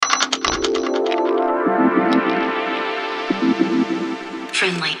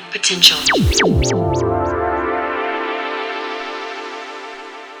friendly potential.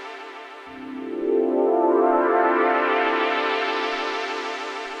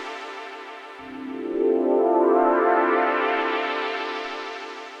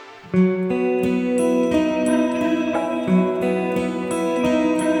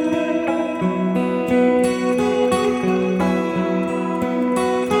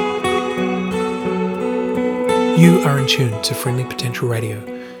 You are in tune to Friendly Potential Radio,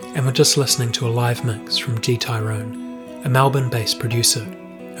 and we're just listening to a live mix from G Tyrone, a Melbourne-based producer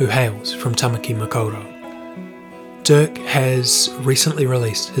who hails from Tamaki Makaurau. Dirk has recently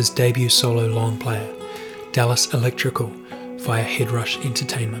released his debut solo long player, Dallas Electrical, via Headrush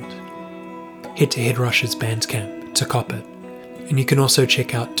Entertainment. Head to Headrush's Bandcamp to cop it, and you can also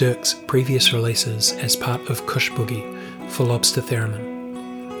check out Dirk's previous releases as part of Kush Boogie for Lobster Theremin.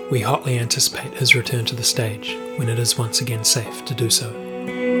 We hotly anticipate his return to the stage when it is once again safe to do so.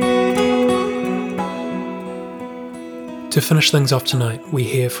 To finish things off tonight, we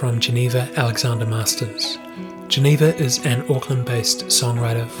hear from Geneva Alexander Masters. Geneva is an Auckland-based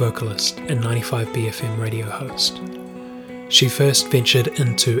songwriter, vocalist, and 95BFM radio host. She first ventured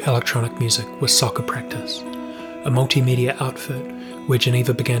into electronic music with Soccer Practice, a multimedia outfit where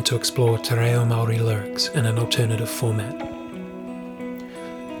Geneva began to explore te reo Māori lyrics in an alternative format.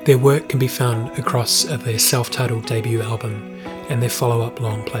 Their work can be found across their self-titled debut album and their follow-up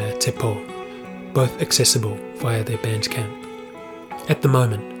long player Te Po, both accessible via their Bandcamp. At the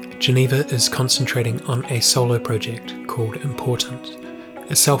moment, Geneva is concentrating on a solo project called Important,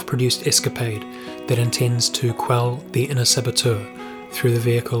 a self-produced escapade that intends to quell the inner saboteur through the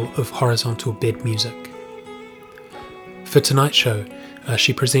vehicle of horizontal bed music. For tonight's show,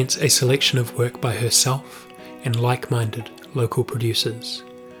 she presents a selection of work by herself and like-minded local producers.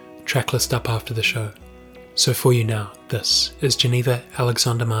 Tracklist up after the show. So for you now, this is Geneva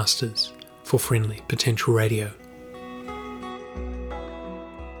Alexander Masters for Friendly Potential Radio.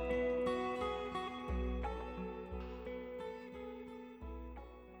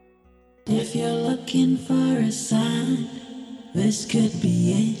 If you're looking for a sign, this could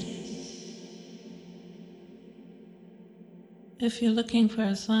be it. If you're looking for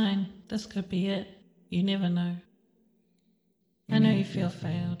a sign, this could be it. You never know. I know you feel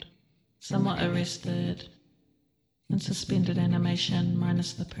failed, somewhat arrested, in suspended animation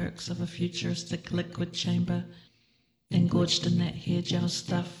minus the perks of a futuristic liquid chamber, engorged in that hair gel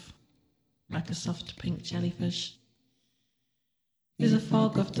stuff, like a soft pink jellyfish. There's a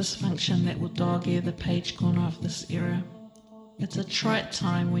fog of dysfunction that will dog-ear the page corner of this era. It's a trite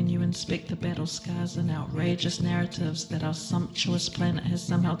time when you inspect the battle scars and outrageous narratives that our sumptuous planet has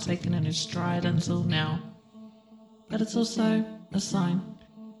somehow taken in its stride until now. But it's also a sign.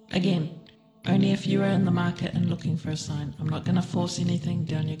 Again, only if you are in the market and looking for a sign. I'm not going to force anything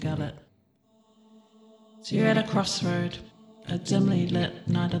down your gullet. So you're at a crossroad, a dimly lit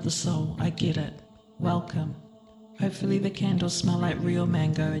night of the soul. I get it. Welcome. Hopefully the candles smell like real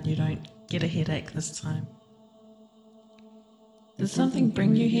mango and you don't get a headache this time. Did something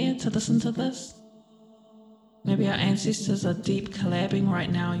bring you here to listen to this? Maybe our ancestors are deep collabing right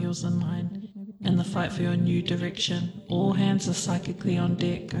now, yours and mine, in the fight for your new direction. All hands are psychically on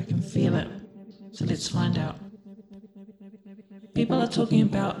deck, I can feel it. So let's find out. People are talking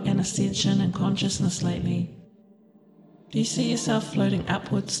about an ascension in consciousness lately. Do you see yourself floating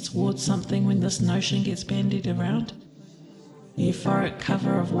upwards towards something when this notion gets bandied around? The euphoric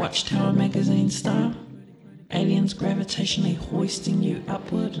cover of Watchtower magazine style? Aliens gravitationally hoisting you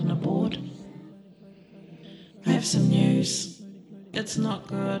upward and aboard? I have some news. It's not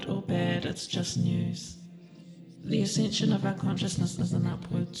good or bad, it's just news. The ascension of our consciousness isn't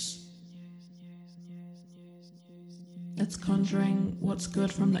upwards. It's conjuring what's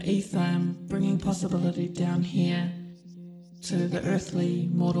good from the ether and bringing possibility down here to the earthly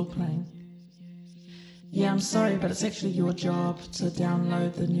mortal plane. Yeah, I'm sorry, but it's actually your job to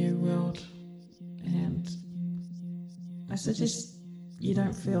download the new world. And I suggest you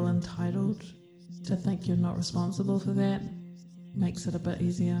don't feel entitled to think you're not responsible for that. Makes it a bit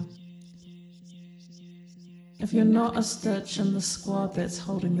easier. If you're not a stitch in the squad that's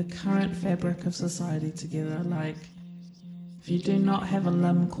holding the current fabric of society together, like if you do not have a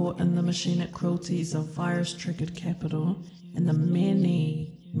limb caught in the machinic cruelties of virus-triggered capital and the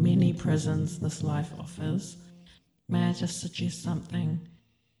many, many prisons this life offers, may I just suggest something?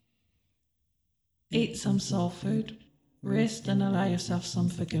 Eat some soul food, rest and allow yourself some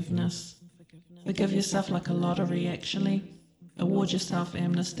forgiveness. Forgive yourself like a lottery, actually. Award yourself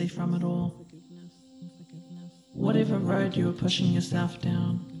amnesty from it all. Whatever road you were pushing yourself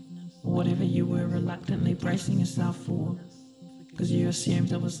down, or whatever you were reluctantly bracing yourself for, because you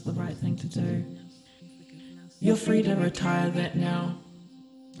assumed it was the right thing to do. You're free to retire that now.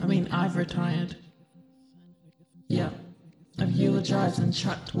 I mean, I've retired. Yeah, I've eulogized and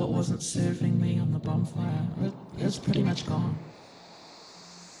chucked what wasn't serving me on the bonfire. It's pretty much gone.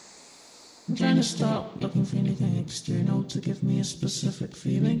 I'm trying to stop looking for anything external to give me a specific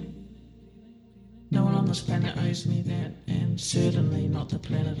feeling. No one on this planet owes me that, and certainly not the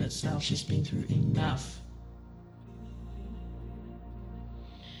planet itself. She's been through enough.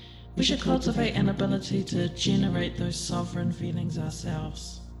 We should cultivate an ability to generate those sovereign feelings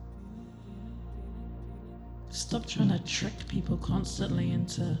ourselves. Stop trying to trick people constantly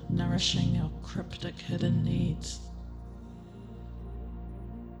into nourishing our cryptic hidden needs.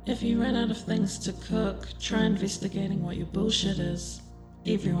 If you run out of things to cook, try investigating what your bullshit is.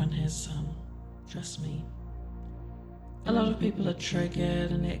 Everyone has some, trust me. A lot of people are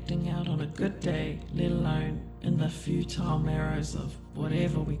triggered and acting out on a good day, let alone in the futile marrows of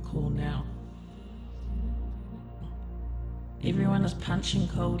whatever we call now. Everyone is punching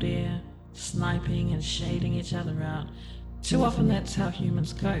cold air, sniping and shading each other out. Too often that's how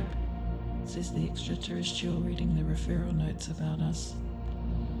humans cope, says the extraterrestrial reading the referral notes about us.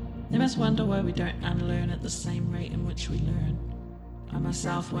 They must wonder why we don't unlearn at the same rate in which we learn. I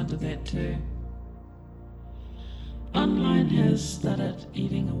myself wonder that too. Online has started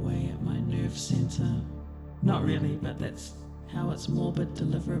eating away at my nerve center. Not really, but that's how its morbid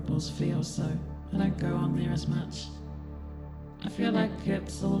deliverables feel, so I don't go on there as much. I feel like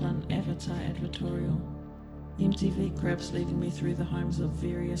it's all an avatar advertorial. MTV cribs leading me through the homes of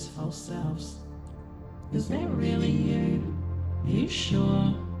various false selves. Is that really you? Are you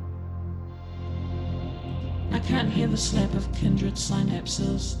sure? I can't hear the slap of kindred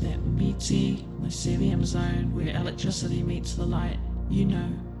synapses, that meaty mycelium zone where electricity meets the light. You know,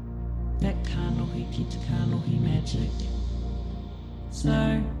 that kanohi ki te kanohi magic.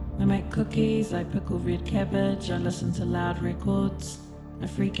 So, I make cookies, I pickle red cabbage, I listen to loud records. I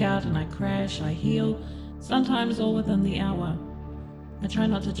freak out and I crash, I heal, sometimes all within the hour. I try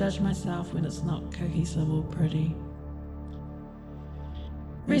not to judge myself when it's not cohesive or pretty.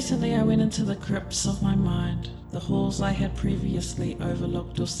 Recently I went into the crypts of my mind. The halls I had previously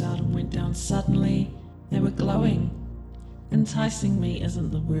overlooked or seldom went down. Suddenly, they were glowing. Enticing me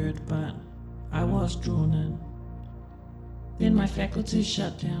isn't the word, but I was drawn in. Then my faculties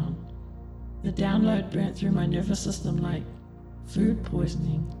shut down. The download burnt through my nervous system like food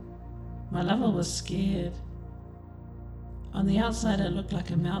poisoning. My lover was scared. On the outside it looked like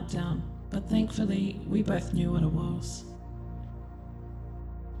a meltdown, but thankfully we both knew what it was.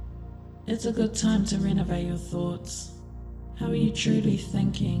 It's a good time to renovate your thoughts. How are you truly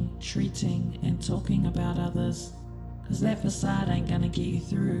thinking, treating, and talking about others? Because that facade ain't gonna get you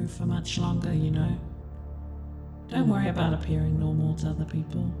through for much longer, you know. Don't worry about appearing normal to other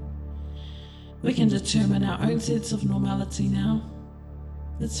people. We can determine our own sense of normality now.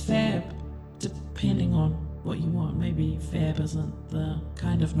 It's fab, depending on what you want. Maybe fab isn't the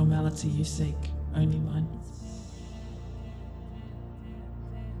kind of normality you seek, only mine.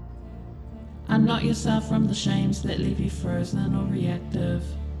 Unknot yourself from the shames that leave you frozen or reactive.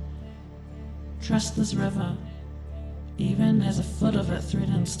 Trust this river, even as a foot of it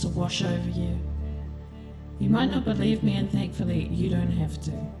threatens to wash over you. You might not believe me, and thankfully you don't have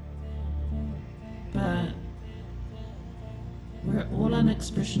to. But we're all an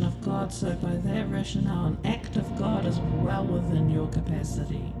expression of God, so by that rationale, an act of God is well within your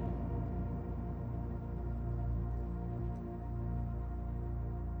capacity.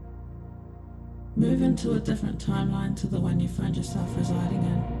 Move into a different timeline to the one you find yourself residing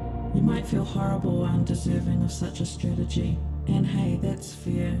in. You might feel horrible or undeserving of such a strategy. And hey, that's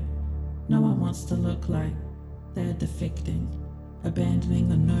fair. No one wants to look like they're defecting, abandoning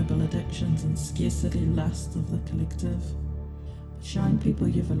the noble addictions and scarcity lust of the collective. Showing people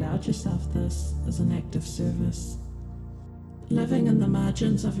you've allowed yourself this is an act of service. Living in the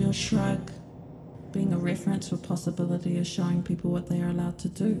margins of your shrug, being a reference for possibility, is showing people what they are allowed to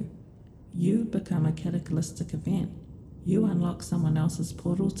do. You become a cataclysmic event. You unlock someone else's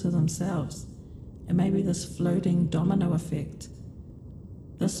portal to themselves. And maybe this floating domino effect,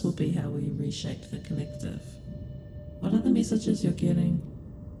 this will be how we reshape the collective. What are the messages you're getting?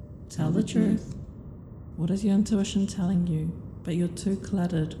 Tell the truth. What is your intuition telling you, but you're too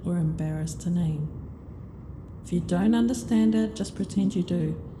cluttered or embarrassed to name? If you don't understand it, just pretend you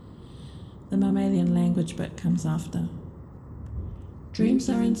do. The mammalian language bit comes after. Dreams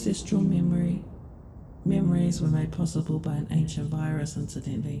are ancestral memory. Memories were made possible by an ancient virus,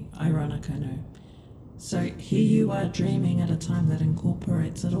 incidentally. Ironic, I know. So here you are dreaming at a time that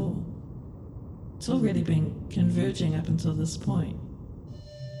incorporates it all. It's already been converging up until this point.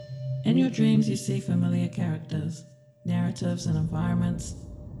 In your dreams, you see familiar characters, narratives, and environments.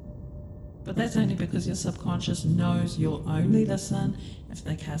 But that's only because your subconscious knows you'll only listen if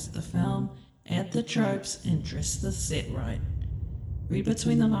they cast the film, add the tropes, and dress the set right. Read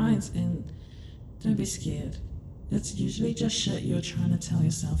between the lines and don't be scared. It's usually just shit you're trying to tell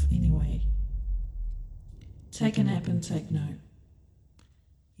yourself anyway. Take a nap and take note.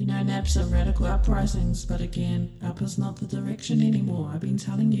 You know, naps are radical uprisings, but again, up is not the direction anymore. I've been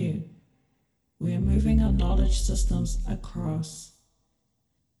telling you. We are moving our knowledge systems across.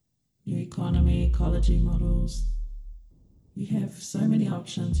 New economy, ecology models. You have so many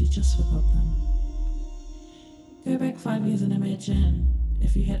options, you just forgot them. Go back 5 years and imagine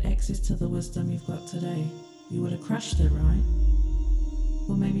if you had access to the wisdom you've got today. You would have crushed it, right?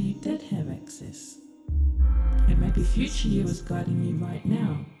 Or maybe you did have access. And maybe future you is guiding you right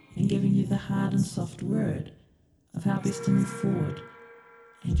now and giving you the hard and soft word of how best to move forward.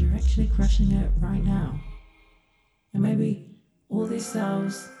 And you're actually crushing it right now. And maybe all these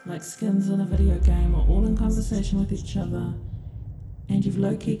selves, like skins in a video game, are all in conversation with each other. And you've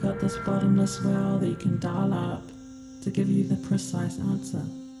low-key got this bottomless well that you can dial up to give you the precise answer.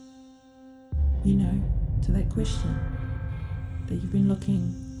 You know, to that question that you've been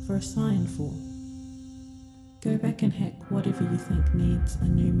looking for a sign for. Go back and hack whatever you think needs a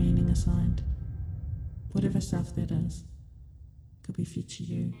new meaning assigned. Whatever self that is. Could be future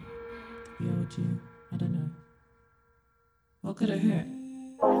you, could be old you, I don't know. What could it hurt?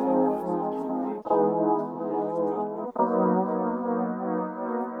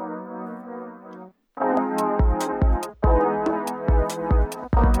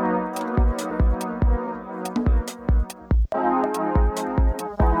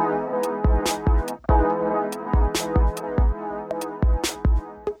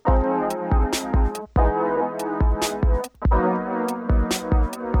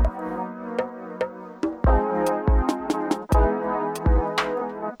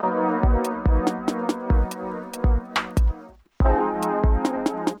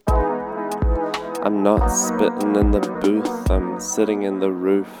 I'm not spitting in the booth, I'm sitting in the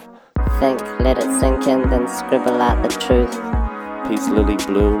roof. Think, let it sink in, then scribble out the truth. Peace lily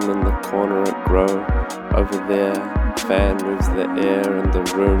bloom in the corner it grow. Over there, fan moves the air in the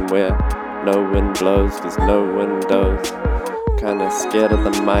room where no wind blows, cause no windows. Kinda scared of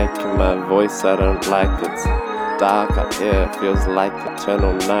the mic and my voice I don't like. It's dark up here, it feels like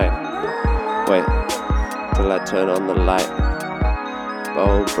eternal night. Wait, till I turn on the light.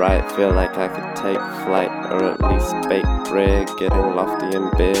 Bold, bright, feel like I could take flight, or at least bake bread, getting lofty in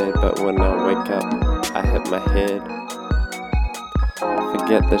bed. But when I wake up, I hit my head.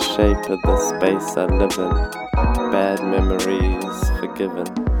 Forget the shape of the space I live in. Bad memories forgiven.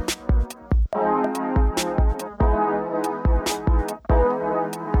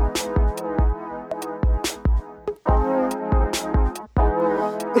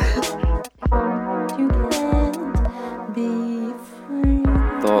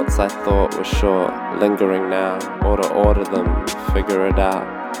 Thoughts I thought were short, lingering now. Ought to order them, figure it out.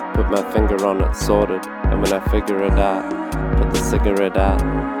 Put my finger on it, sorted. And when I figure it out, put the cigarette out.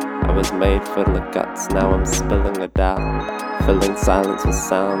 I was made full of guts, now I'm spilling it out. Filling silence with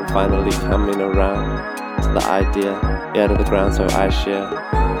sound, finally coming around to the idea, yeah, to the ground so I share.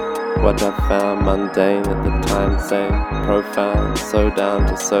 What I found mundane at the time, same, profound. So down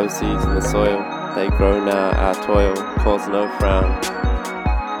to sow seeds in the soil. They grow now, our toil cause no frown.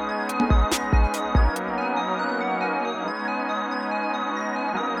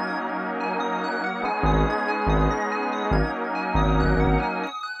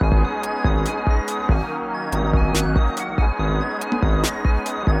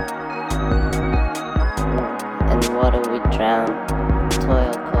 In water we drown,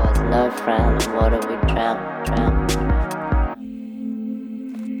 toil cause no frown. In water we drown.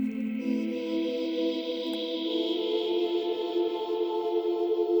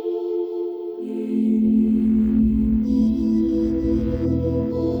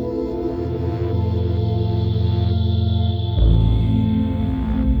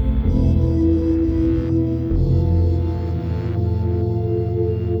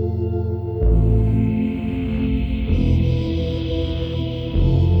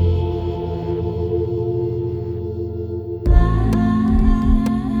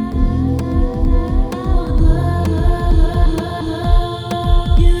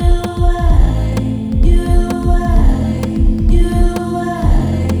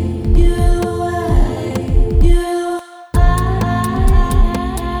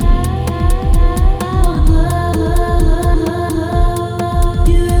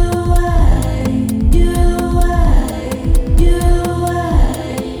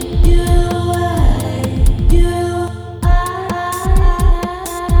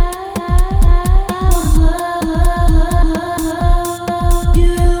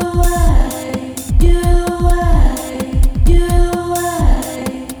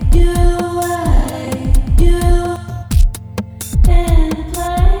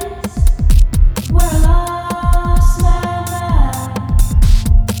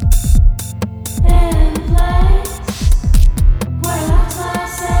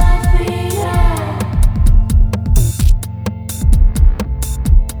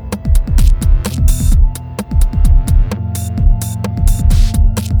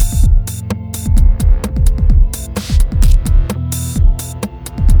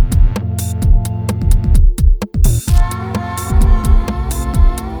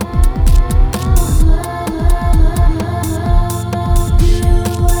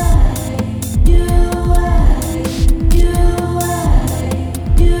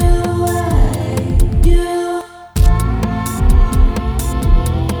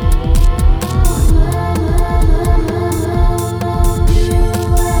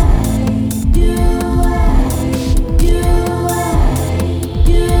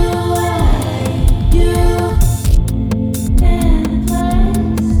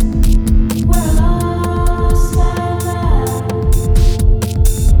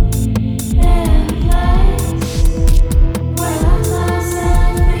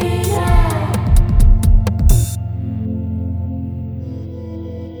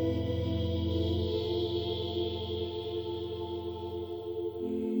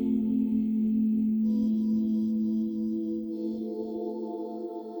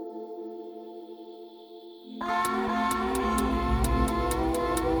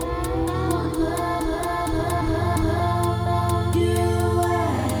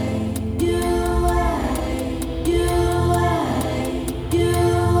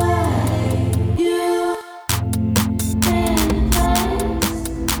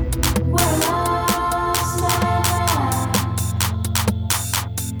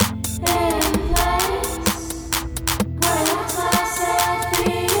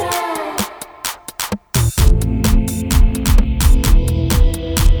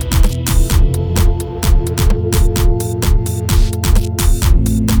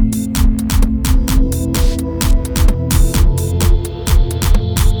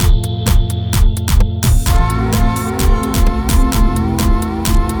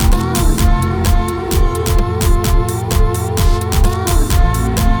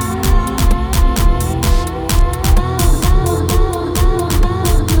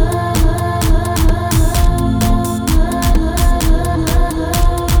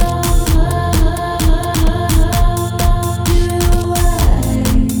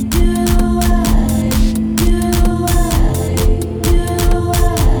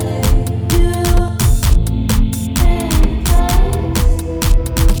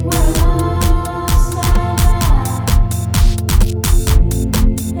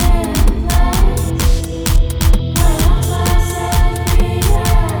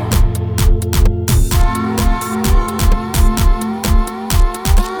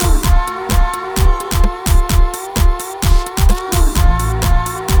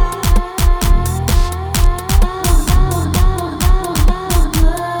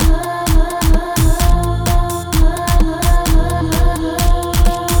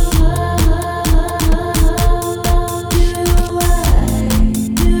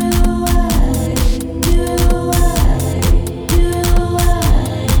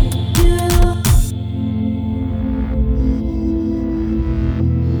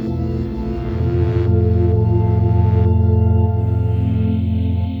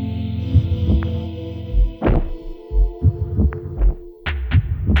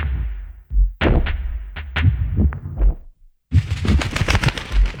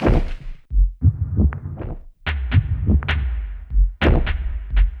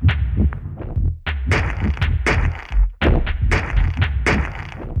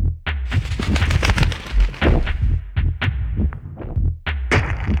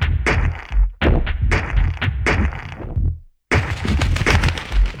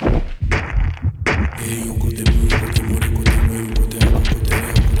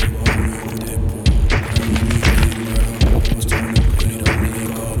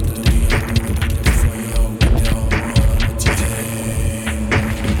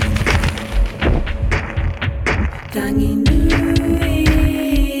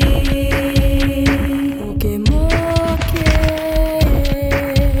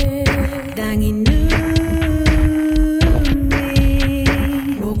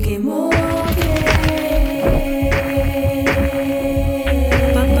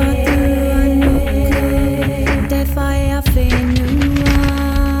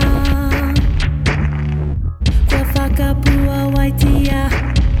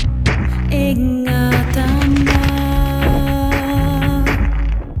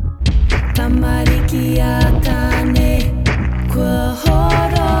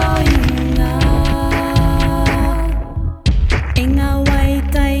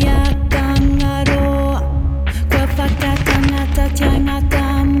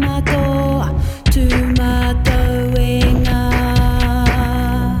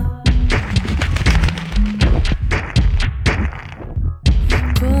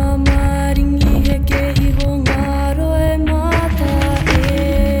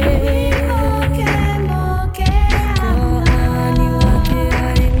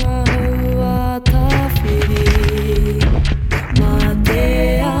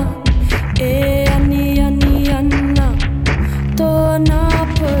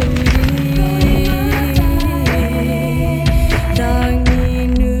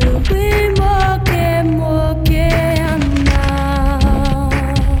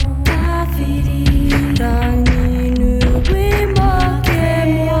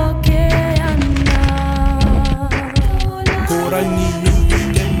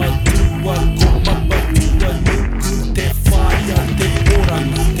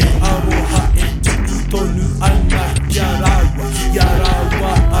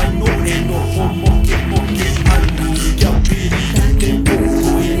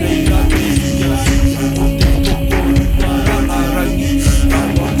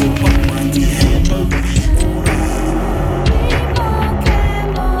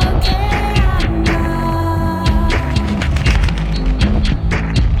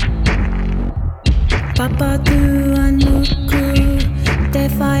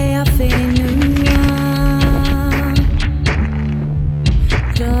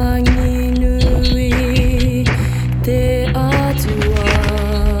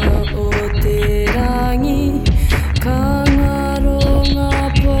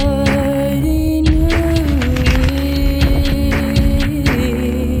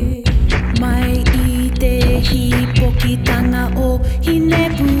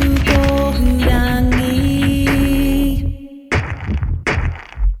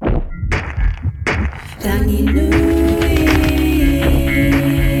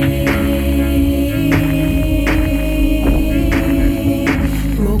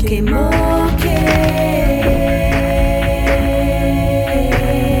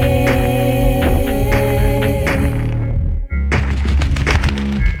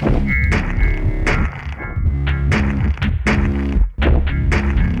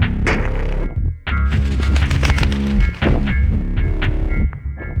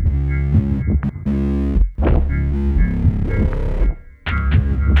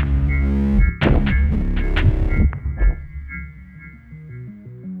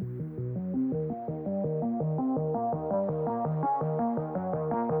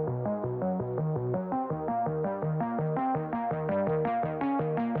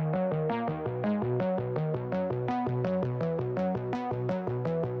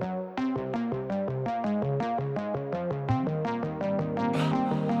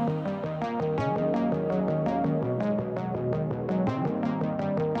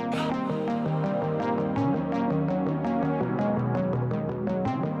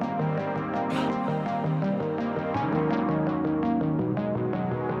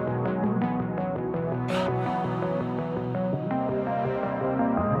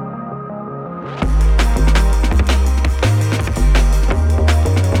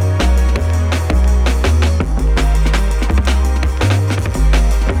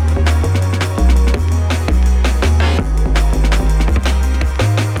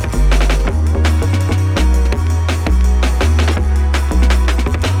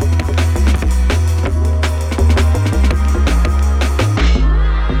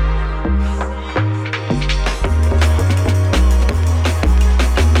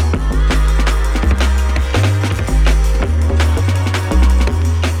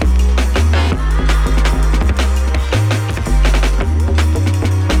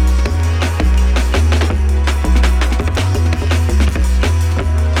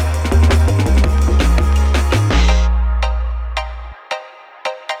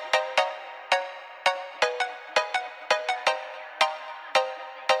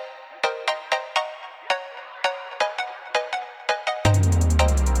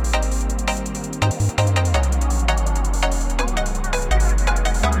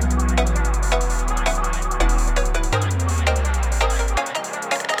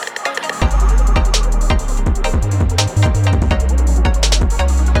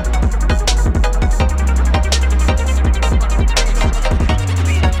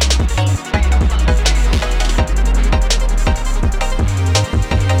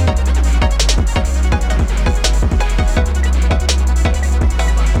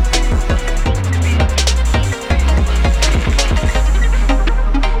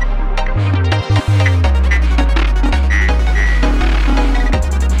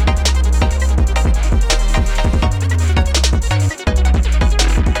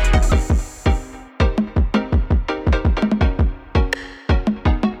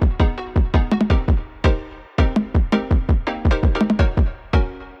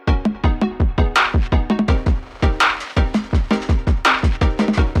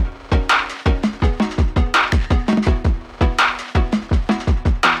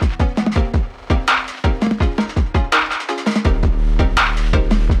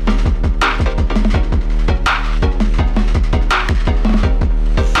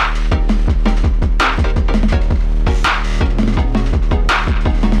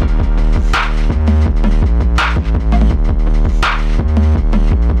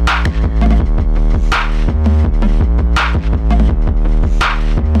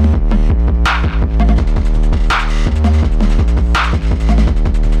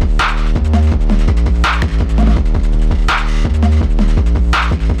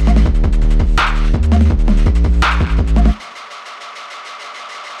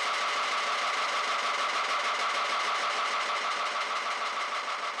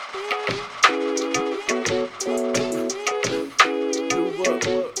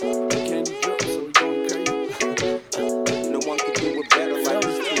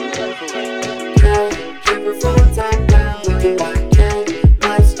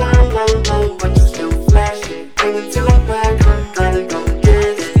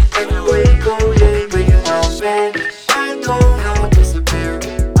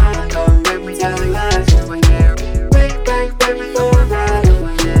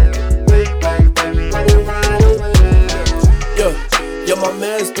 Yeah, my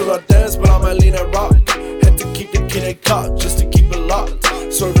mans do not dance, but I might lean that rock. Had to keep the key they caught just to keep it locked.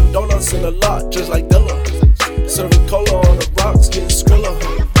 Serving donuts in the lot, just like Dilla. Serving cola on the rocks, getting skrilla.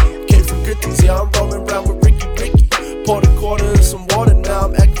 Came from Gritties, yeah, I'm rolling around with Ricky. Poured a quarter in some water, now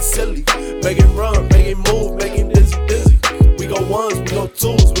I'm acting silly. Make it run, make it move, make it dizzy. We go ones, we go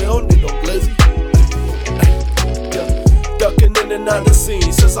twos, we don't need no glizzy. Yeah. Ducking in and out the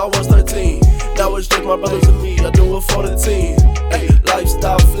scene since I was 13. Now it's just my brothers and me, I do it for the team. Hey,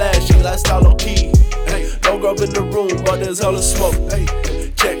 lifestyle flashy, lifestyle low key. Hey, no grub in the room, but there's hella smoke. Hey,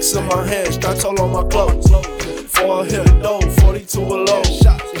 checks in my hands, stripes all on my clothes. 4 hit the dough, 42 below.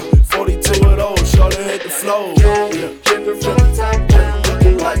 42 of those, shorty hit the flow. Drippin' from the top down,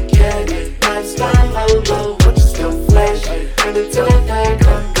 looking like candy. Lifestyle low, but you still flashy. And until the day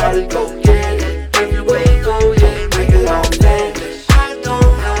come, gotta go get it. Everywhere you go, yeah, make it all vanish. I know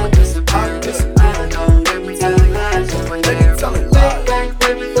how to disappoint this. I know that we telling lies over there. Big bang,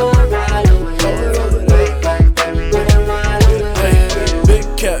 baby, throw it right over there. Big bang, baby, throw it right over there. Big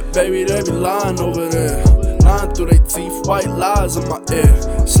cat, baby, they be lying over there. Lying through their teeth, white lies in my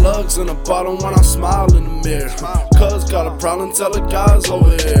ear. Slugs in the bottom when I smile in the mirror. Cuz got a problem, tell the guys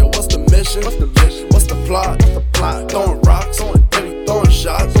over here. What's the mission? What's the plot? Throwing rocks, baby, throwing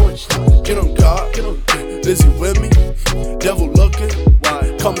shots. Get them caught, busy with me. Devil looking,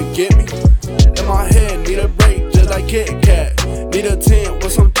 come and get me. In my head, need a break, just like Kit Kat. Need a tent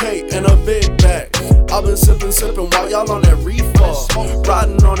with some cake and a big bag. I've been sippin' while y'all on that reefer.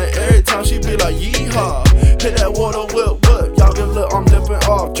 Riding on it every time she be like, yeehaw. Hit that water whip, y'all can look, I'm dipping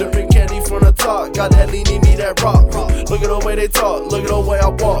off. Dripping candy from the top, got that lean, need that rock. Look at the way they talk, look at the way I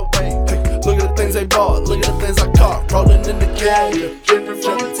walk. Look at the things they bought, look at the things I caught. Rolling in the candy, Drippin'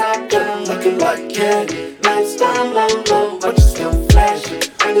 from the top down, looking like candy. Lifestyle low, but you still flashy.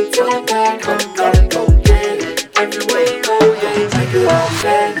 And until the day come, gotta go get it. Everywhere you go, yeah, make it all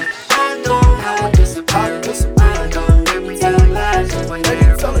vanish. I know how to disappoint this. I know that we telling lies over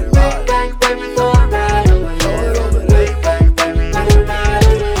there. Big bang, baby, throw it right over there. Big bang, baby, throw it right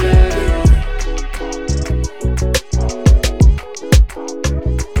over there.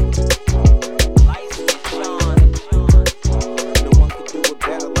 No one could do it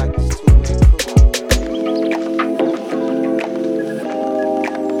better like this two-man crew.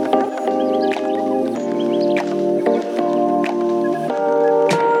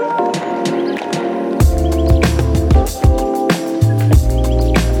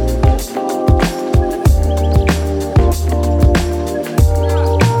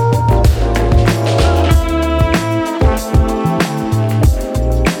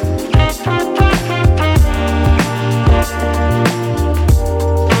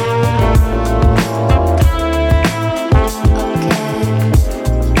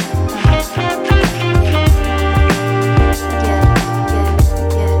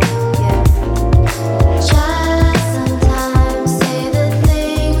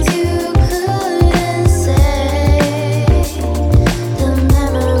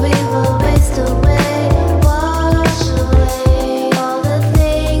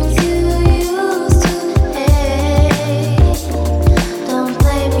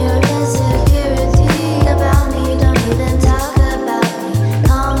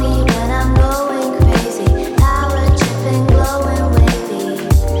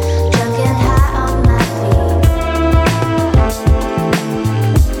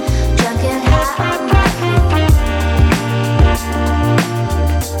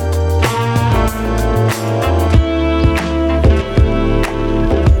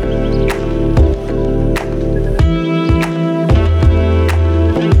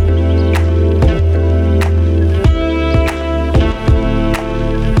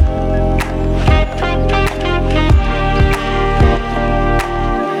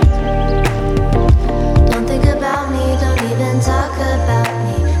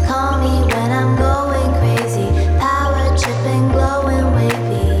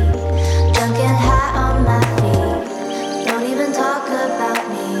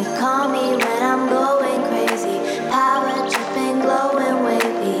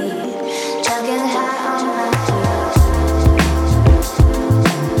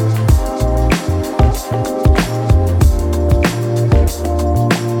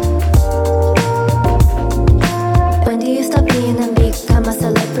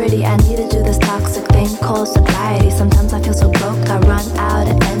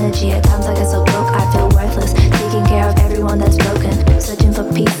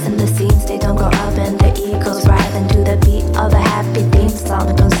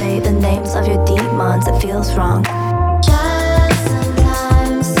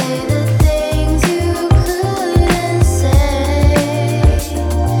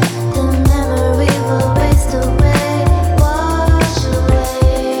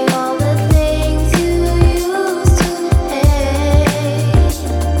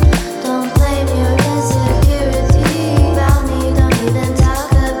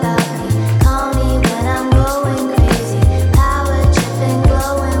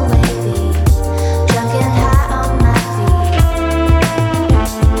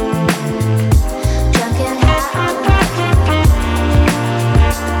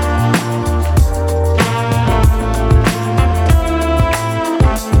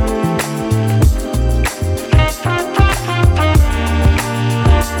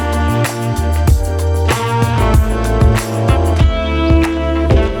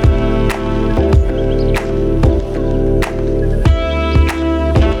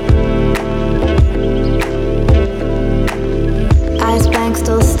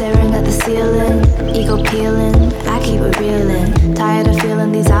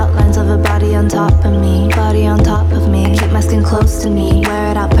 of me, body on top of me. Keep my skin close to me,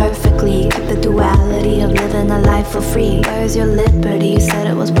 wear it out perfectly. Keep the duality of living a life for free. Where's your liberty? Said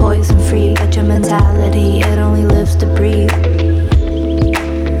it was poison free, but your mentality, it only lives to breathe.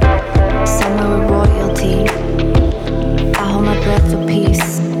 Somewhere with royalty, I hold my breath for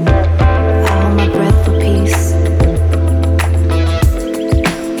peace. I hold my breath for peace.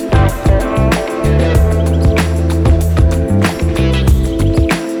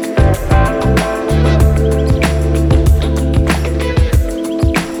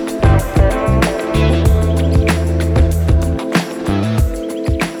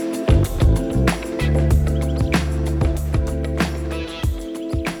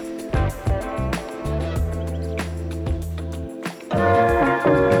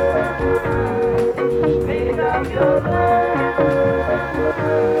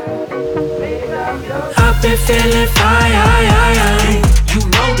 I've been feeling fine. You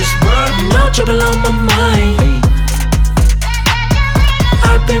know this word, no trouble on my mind.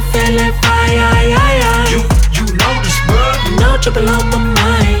 I've been feeling fine. You know this word, no trouble on my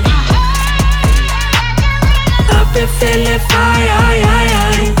mind. I've been feeling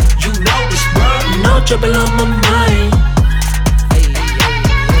fine. You know this word, no trouble on my mind.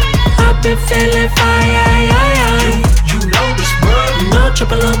 I've been feeling fine. You know this word, no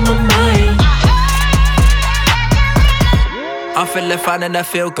trouble on my mind. I'm feeling fine and I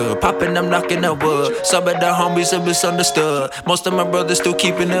feel good. Poppin', I'm knocking the wood. Some of the homies are misunderstood. Most of my brothers still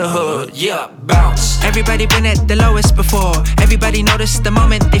keeping the hood. Yeah, bounce. Everybody been at the lowest before. Everybody noticed the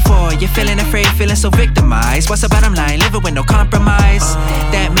moment they fall. You're feeling afraid, feeling so victimized. What's the bottom line? Living with no compromise.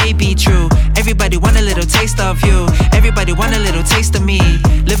 That may be true. Everybody want a little taste of you. Everybody want a little taste of me.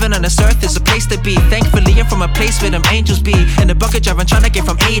 Living on this earth is a place to be. Thankfully, I'm from a place where them angels be. In the bucket jar, I'm trying to get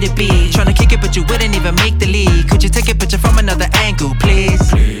from A to B. Trying to kick it, but you wouldn't even make the league. Could you take a picture from another angle, please?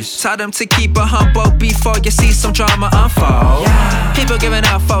 Tell them to keep it humble before you see some drama unfold. People giving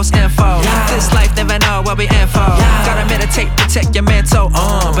out false info. This life never know what we in for. Gotta meditate, protect your mental.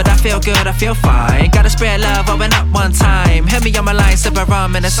 But I feel good, I feel fine. Gotta spread love, open up one time. Hit me on my line, sip a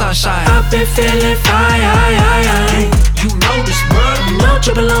rum in the sunshine. I've been feeling fine. You know this word, no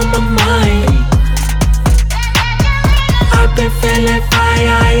trouble on my mind. I've been feeling fine.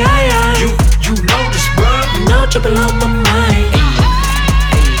 You know this word, no trouble on my mind.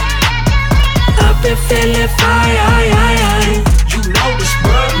 I've been feeling fine. You know this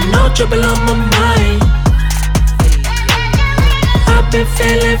word, no trouble on my mind. I've been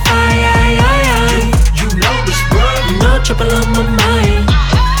feeling fine. You know this word, no trouble on my mind.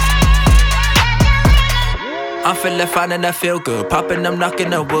 I'm feeling fine and I feel good. Poppin', I'm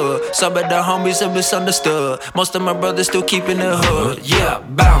knocking the wood. Some of the homies are misunderstood. Most of my brothers still keeping the hood. Yeah,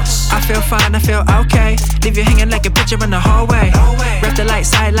 bounce. I feel fine, I feel okay. Leave you hanging like a picture in the hallway. Rep the light,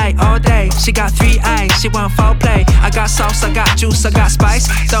 side light all day. She got 3 eyes, she want foreplay. I got sauce, I got juice, I got spice.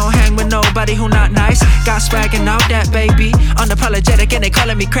 Don't hang with nobody who not nice. Got swag and all that, baby. Unapologetic and they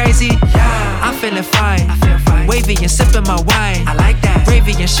calling me crazy. Yeah, I'm feeling fine. Wavy and sipping my wine. I like that.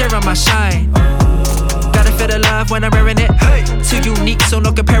 Gravy and sharing my shine. Gotta feel the love when I'm wearing it. Too unique, so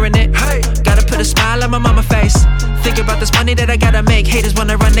no comparing it. Gotta put a smile on my mama face. Think about this money that I gotta make. Haters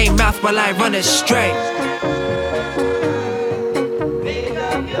wanna run their mouth while I run it straight.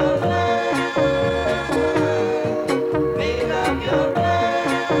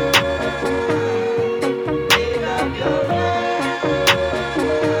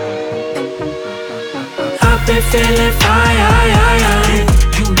 I've been feeling fine.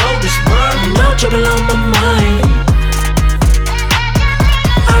 You know this word, no trouble on my mind.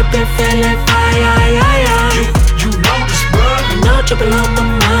 I've been feeling fine. You know this word, no trouble on my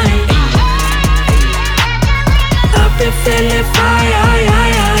mind. I've been feeling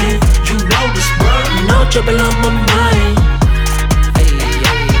fine. You know this word, no trouble on my mind.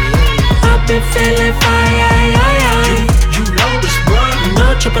 I've been feeling fine. You know this word, no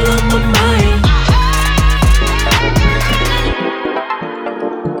trouble on my mind.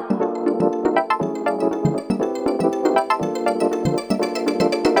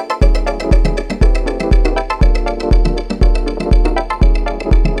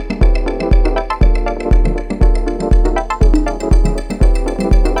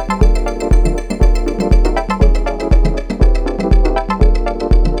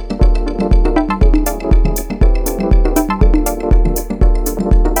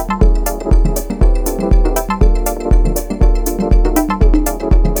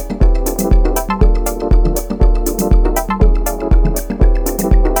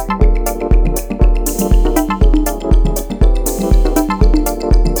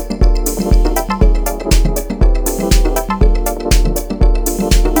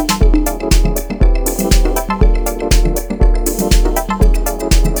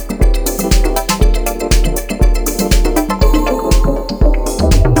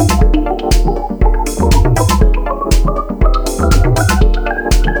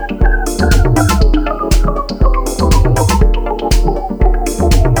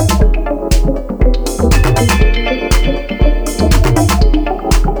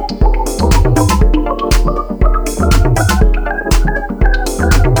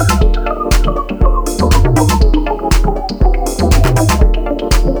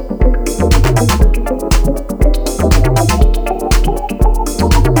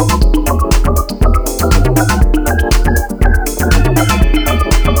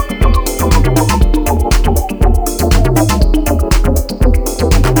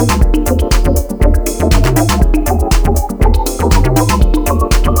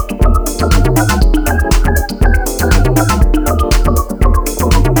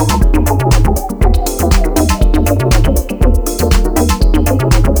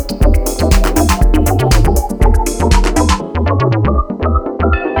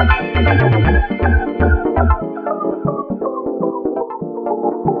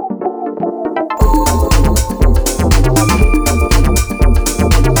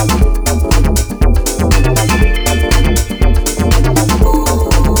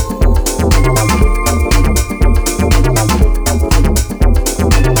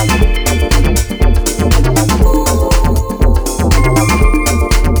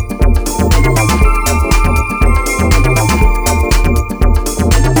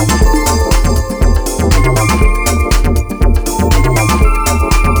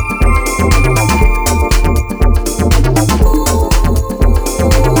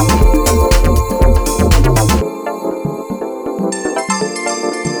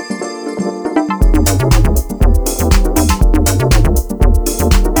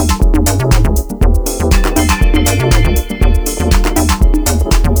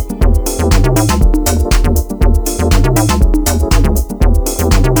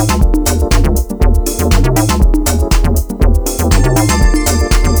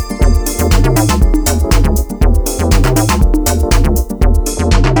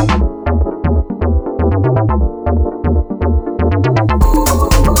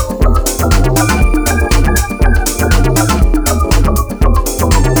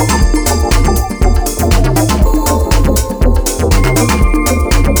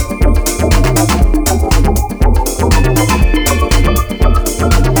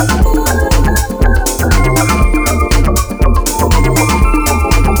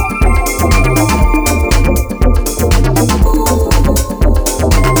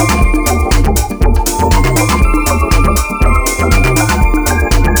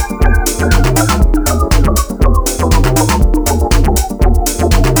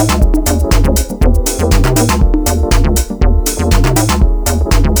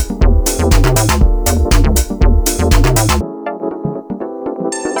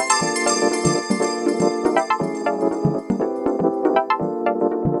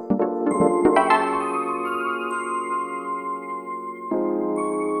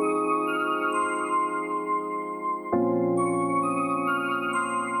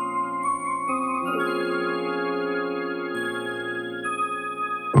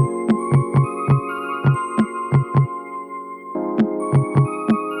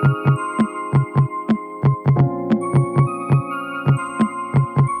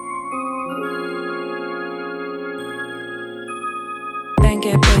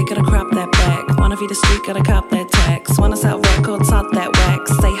 Feed the street, gotta cop that tax. Wanna sell records, talk that wax.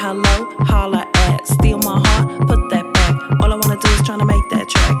 Say hello, holla at. Steal my heart, put that back. All I wanna do is tryna make that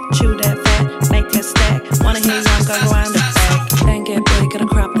track. Chew that fat, make that stack. Wanna hear young go around the back. Then get big, gotta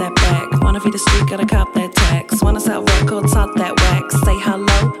crop that back. Wanna feed the street, gotta cop that tax. Wanna sell records, talk that wax. Say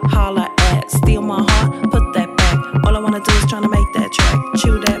hello, holla at. Steal my heart, put that back. All I wanna do is tryna make that track.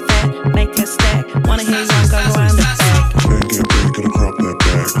 Chew that fat, make that stack. Wanna hear young go around the back. Then get big, gotta crop that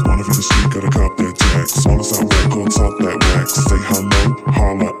back. Wanna feed the street, gotta cop that tax. Wanna sell records, talk that wax. Say hello,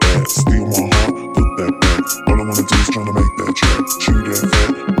 holla at. Steal my heart, put that back. All I wanna do is tryna make that track. Chew that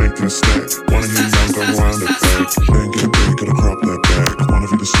fat, make that stack. Wanna hear young go around the back. Then get big, gotta crop that back. Wanna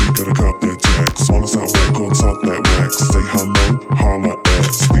feed the street, gotta cop that tax. Wanna sell records, talk that wax. Say hello, holla at.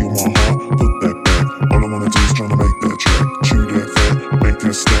 Steal my heart, put that back. All I wanna do is tryna make that track. Chew that fat, make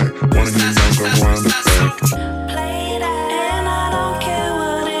that stack. Wanna hear young go around the back.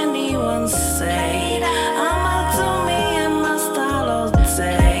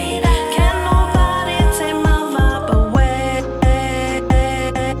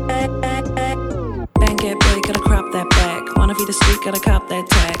 The street, gotta cop that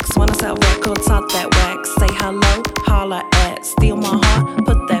tax. Wanna sell records, talk that wax. Say hello, holla at. Steal my heart,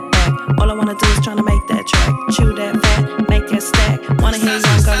 put that back. All I wanna do is tryna make that track. Chew that fat, make that stack. Wanna hear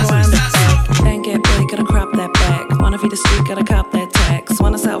young go around the back. Then get big, gotta crop that back. Wanna feed the street, gotta cop that tax.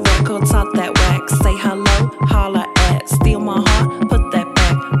 Wanna sell records, talk that wax. Say hello, holla at. Steal my heart, put that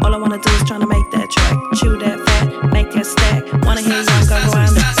back. All I wanna do is tryna make that track. Chew that fat, make that stack. Wanna hear young go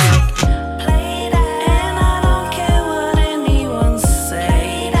around the back.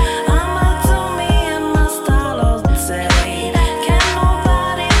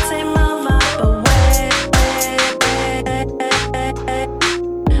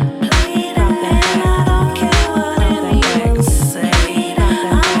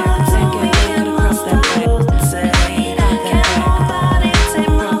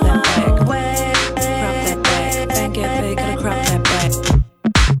 Gotta crop that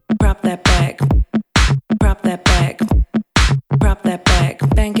back, crop that back, crop that back, crop that back.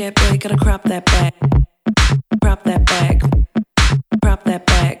 Then get big, gotta crop that back, crop that back,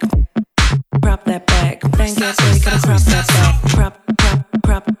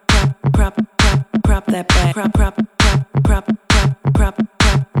 crop.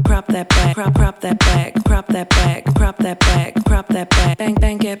 crop that back, crop that back, crop that back, crop that back, crop that back. Bang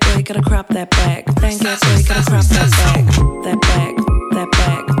bang get big, gotta crop that back. Bang get big, gotta crop that back. That back, that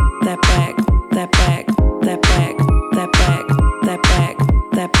back, that back, that back, that back, that back, that back,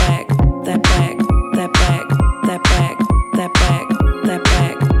 that back, that back, that back, that back, that back, that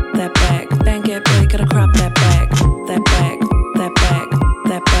back, that back. Bang get big, gotta crop that back. That back, that back,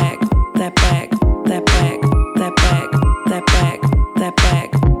 that back, that back, that back, that back, that back, that back,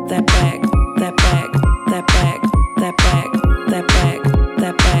 that back, that back, that back, that back, that back,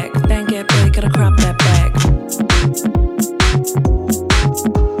 that back. Bang get big, gotta crop that back.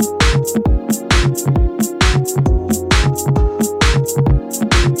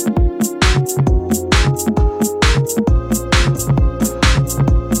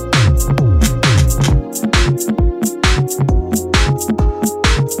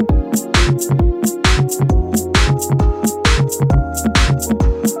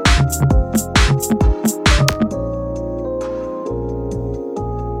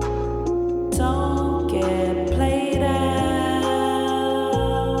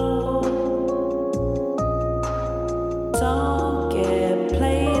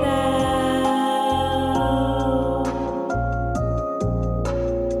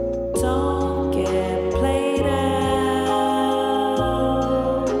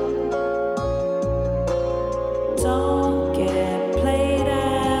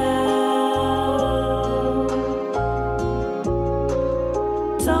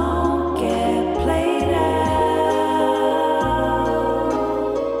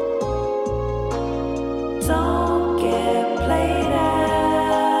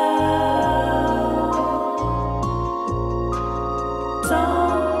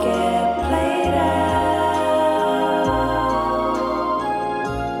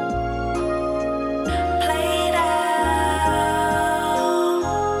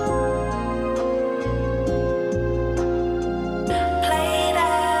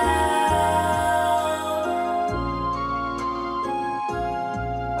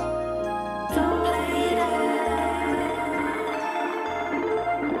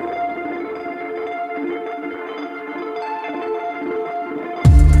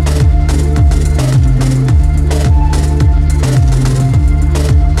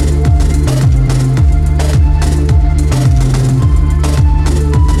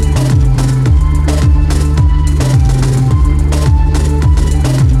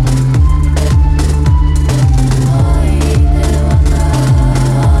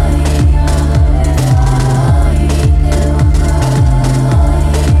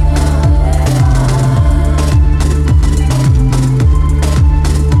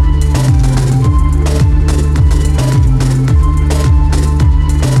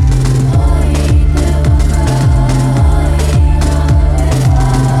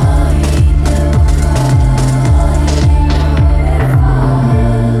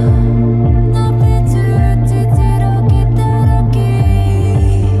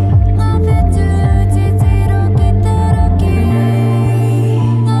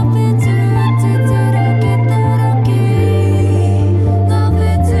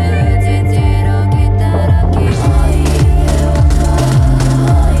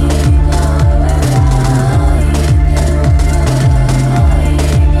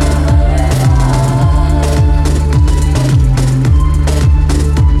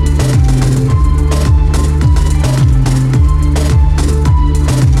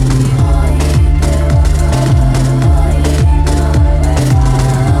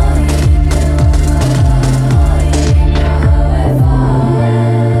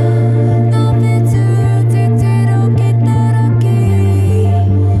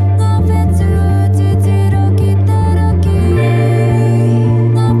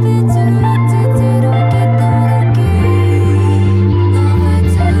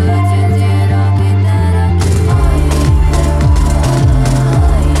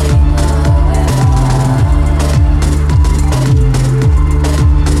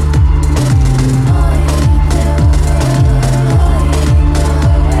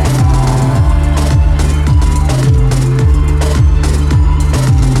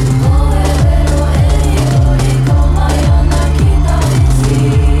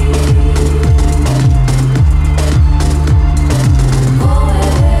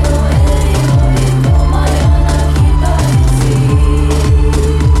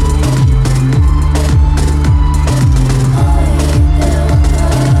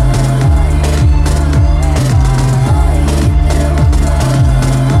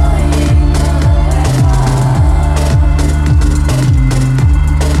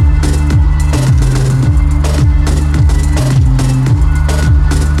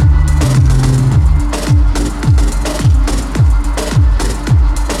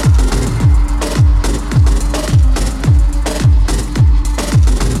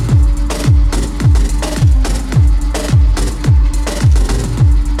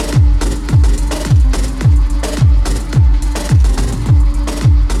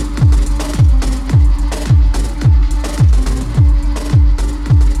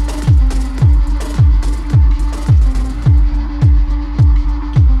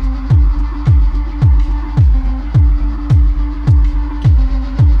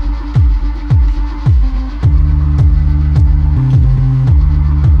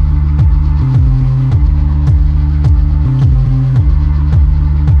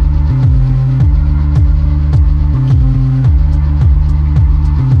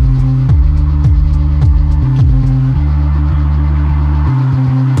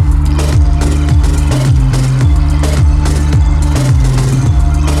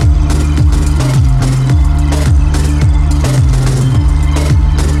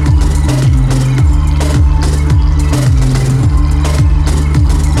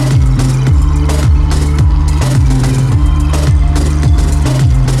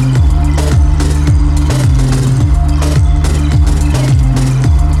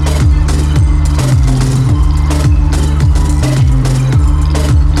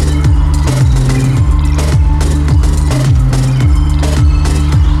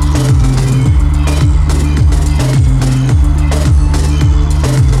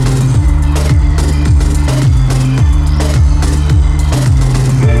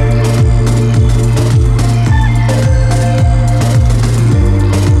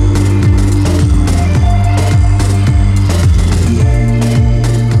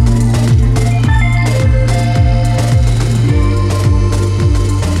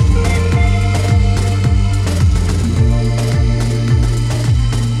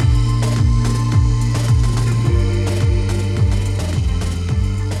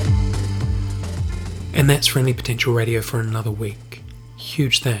 And that's Friendly Potential Radio for another week.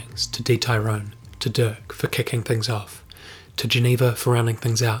 Huge thanks to D. Tyrone, to Dirk for kicking things off, to Geneva for rounding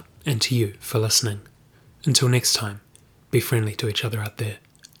things out, and to you for listening. Until next time, be friendly to each other out there.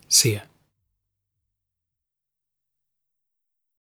 See ya.